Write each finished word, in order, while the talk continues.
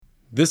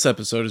This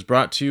episode is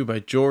brought to you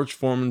by George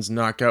Foreman's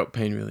Knockout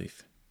Pain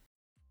Relief.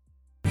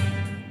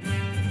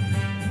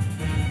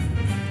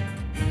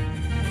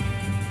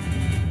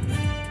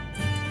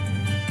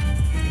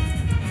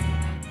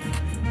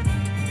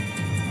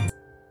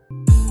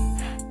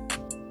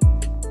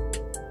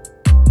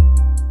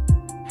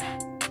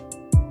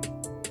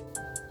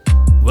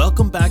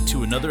 Welcome back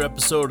to another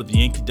episode of the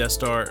Yankee Death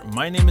Star.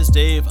 My name is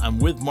Dave. I'm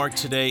with Mark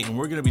today, and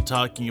we're going to be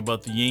talking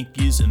about the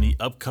Yankees and the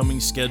upcoming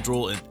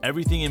schedule and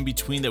everything in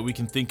between that we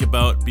can think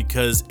about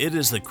because it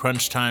is the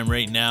crunch time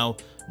right now.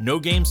 No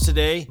games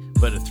today,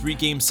 but a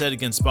 3-game set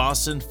against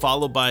Boston,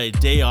 followed by a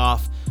day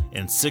off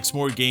and 6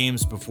 more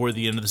games before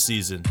the end of the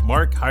season.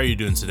 Mark, how are you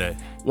doing today?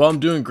 Well, I'm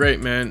doing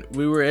great, man.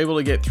 We were able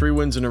to get 3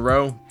 wins in a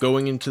row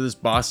going into this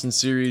Boston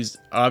series,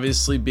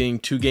 obviously being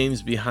 2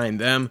 games behind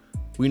them.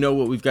 We know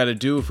what we've got to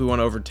do if we want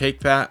to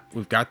overtake that.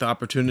 We've got the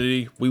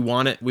opportunity. We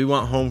want it. We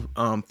want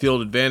home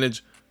field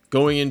advantage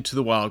going into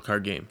the wild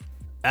card game.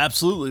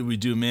 Absolutely, we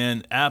do,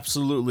 man.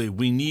 Absolutely.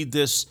 We need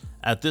this.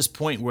 At this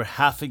point, we're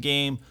half a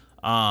game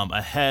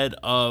ahead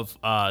of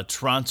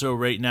Toronto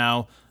right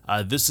now.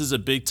 This is a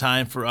big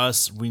time for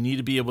us. We need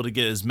to be able to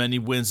get as many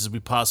wins as we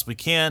possibly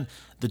can.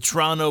 The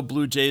Toronto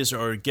Blue Jays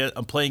are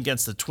playing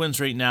against the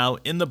Twins right now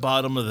in the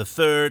bottom of the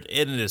 3rd,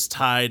 and it is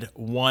tied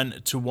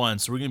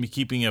 1-1. So we're going to be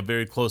keeping a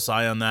very close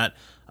eye on that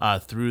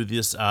through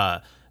this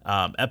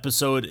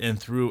episode and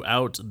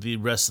throughout the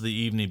rest of the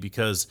evening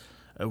because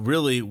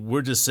really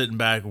we're just sitting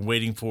back and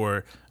waiting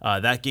for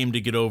that game to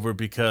get over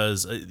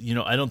because,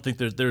 I don't think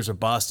there's a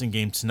Boston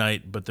game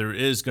tonight, but there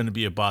is going to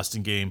be a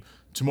Boston game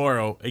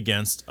tomorrow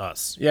against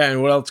us. Yeah,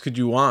 and what else could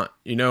you want?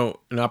 An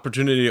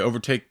opportunity to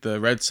overtake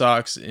the Red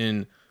Sox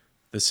in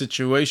the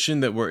situation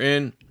that we're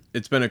in.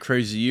 It's been a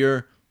crazy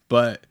year,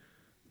 but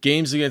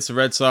games against the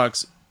Red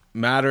Sox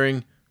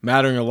mattering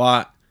a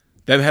lot.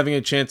 Them having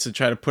a chance to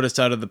try to put us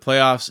out of the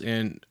playoffs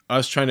and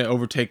us trying to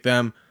overtake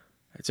them,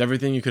 it's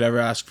everything you could ever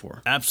ask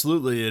for.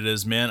 Absolutely it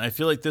is, man. I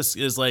feel like this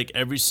is like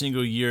every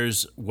single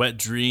year's wet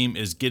dream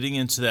is getting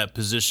into that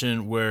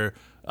position where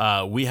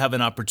we have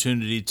an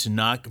opportunity to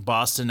knock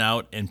Boston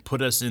out and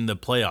put us in the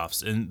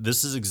playoffs. And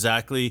this is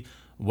exactly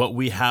what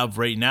we have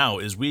right now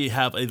is we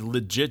have a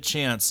legit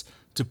chance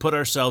to put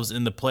ourselves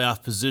in the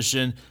playoff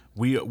position.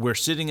 We're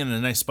sitting in a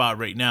nice spot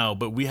right now,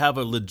 but we have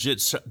a legit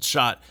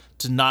shot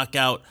to knock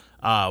out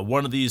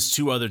one of these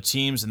 2 other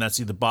teams, and that's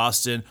either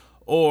Boston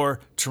or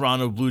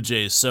Toronto Blue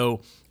Jays.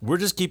 So we're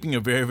just keeping a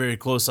very, very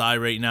close eye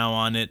right now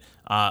on it.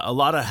 A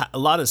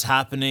lot is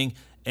happening,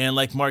 and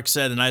like Mark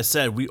said, and I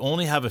said, we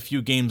only have a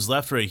few games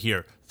left right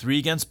here: 3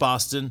 against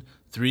Boston,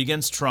 3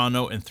 against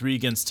Toronto, and 3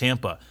 against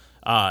Tampa.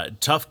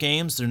 Tough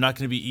games. They're not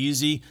going to be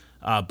easy.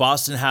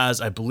 Boston has,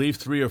 I believe,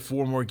 3 or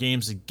 4 more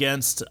games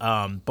against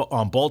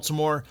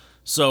Baltimore.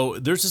 So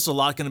there's just a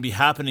lot going to be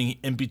happening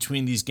in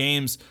between these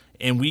games,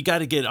 and we got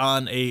to get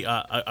on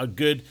a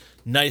good,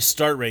 nice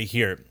start right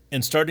here.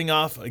 And starting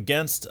off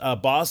against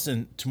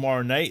Boston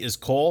tomorrow night is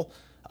Cole.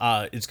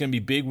 It's going to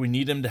be big. We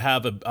need him to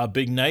have a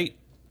big night.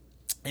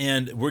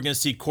 And we're going to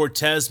see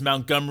Cortez,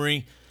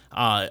 Montgomery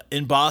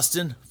in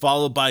Boston,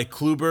 followed by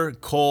Kluber,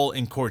 Cole,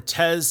 and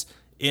Cortez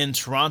in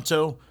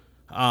Toronto.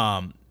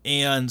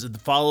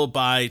 And followed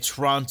by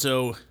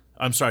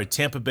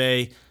Tampa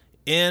Bay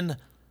in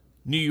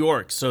New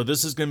York. So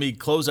this is going to be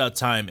closeout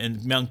time,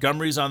 and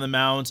Montgomery's on the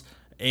mound,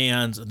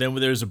 and then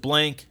there's a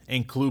blank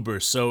and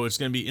Kluber. So it's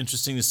going to be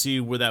interesting to see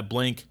where that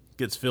blank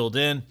gets filled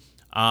in.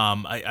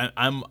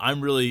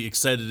 I'm really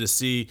excited to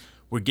see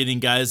we're getting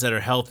guys that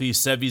are healthy.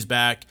 Sevy's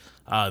back.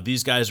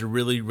 These guys are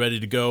really ready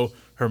to go.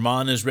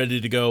 Herman is ready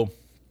to go.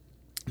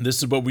 This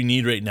is what we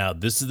need right now.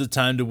 This is the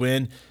time to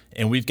win.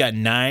 And we've got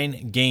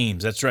 9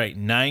 games. That's right,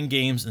 9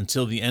 games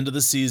until the end of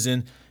the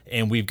season.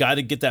 And we've got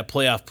to get that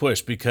playoff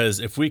push because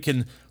if we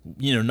can,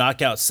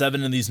 knock out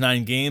 7 of these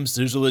 9 games,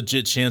 there's a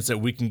legit chance that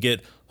we can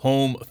get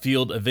home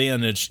field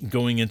advantage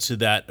going into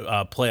that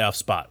playoff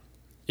spot.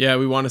 Yeah,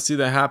 we want to see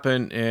that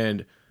happen,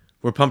 and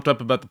we're pumped up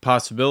about the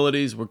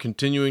possibilities. We're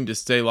continuing to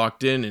stay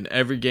locked in, and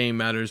every game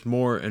matters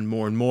more and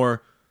more and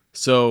more.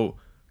 So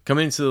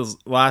coming into those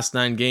last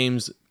 9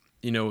 games,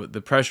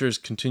 the pressure is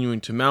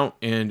continuing to mount,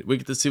 and we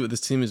get to see what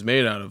this team is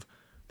made out of.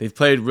 They've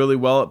played really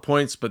well at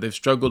points, but they've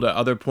struggled at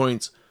other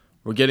points.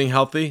 We're getting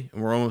healthy,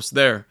 and we're almost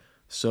there.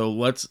 So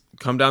let's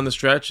come down the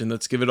stretch, and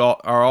let's give it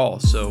our all.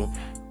 So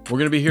we're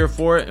going to be here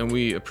for it, and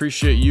we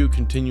appreciate you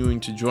continuing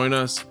to join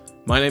us.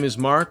 My name is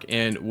Mark,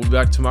 and we'll be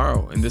back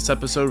tomorrow. And this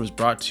episode was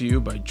brought to you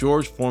by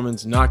George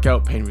Foreman's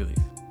Knockout Pain Relief.